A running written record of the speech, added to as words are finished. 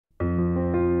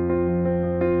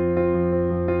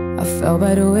fell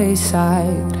by the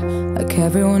wayside like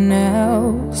everyone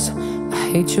else.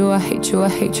 I hate you, I hate you, I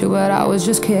hate you, but I was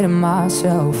just kidding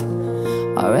myself.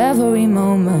 Our every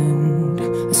moment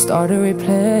I start to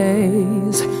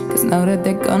replace, cause now that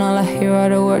they're gone, all I hear are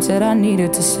the words that I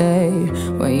needed to say.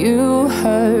 When you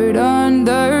hurt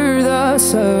under the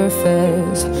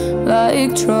surface,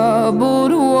 like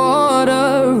troubled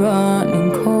water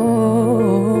running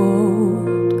cold.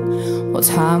 Well,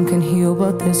 time can heal,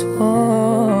 but this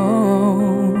won't.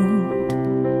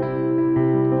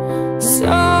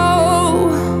 So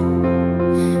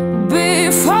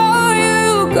before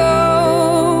you go,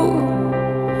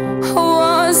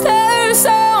 was there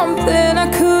something I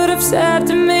could have said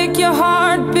to make your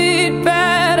heart beat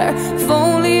better? If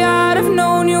only I'd have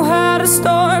known you had a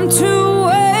storm to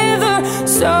weather.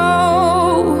 So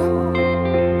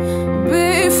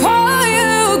before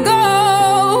you go,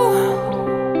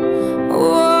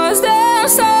 was there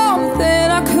something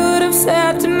I could have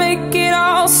said to make it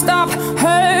all stop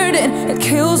hurting? It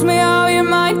kills me how your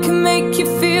mind can make you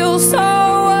feel so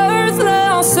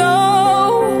worthless. So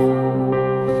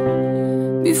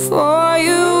before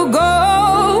you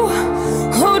go,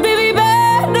 would we be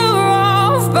better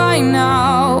off by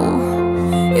now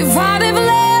if I'd have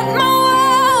let my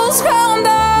walls come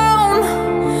down?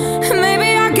 Maybe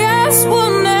I guess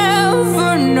we'll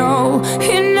never know.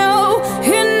 You know,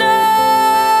 you know.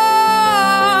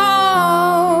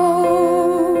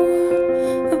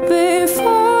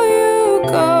 Before you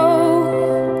go,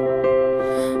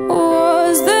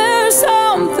 was there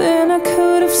something I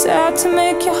could have said to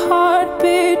make your heart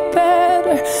beat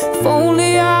better? If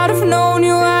only I'd have known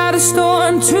you had a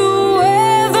storm to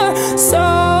weather. So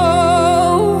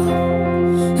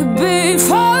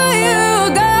before you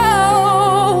go,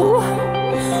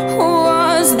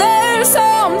 was there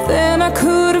something I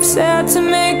could have said to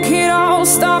make it all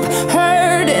stop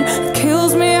hurting? It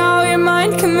kills me how your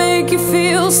mind can make you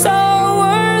feel so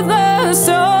worthless.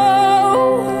 So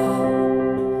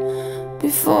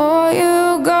before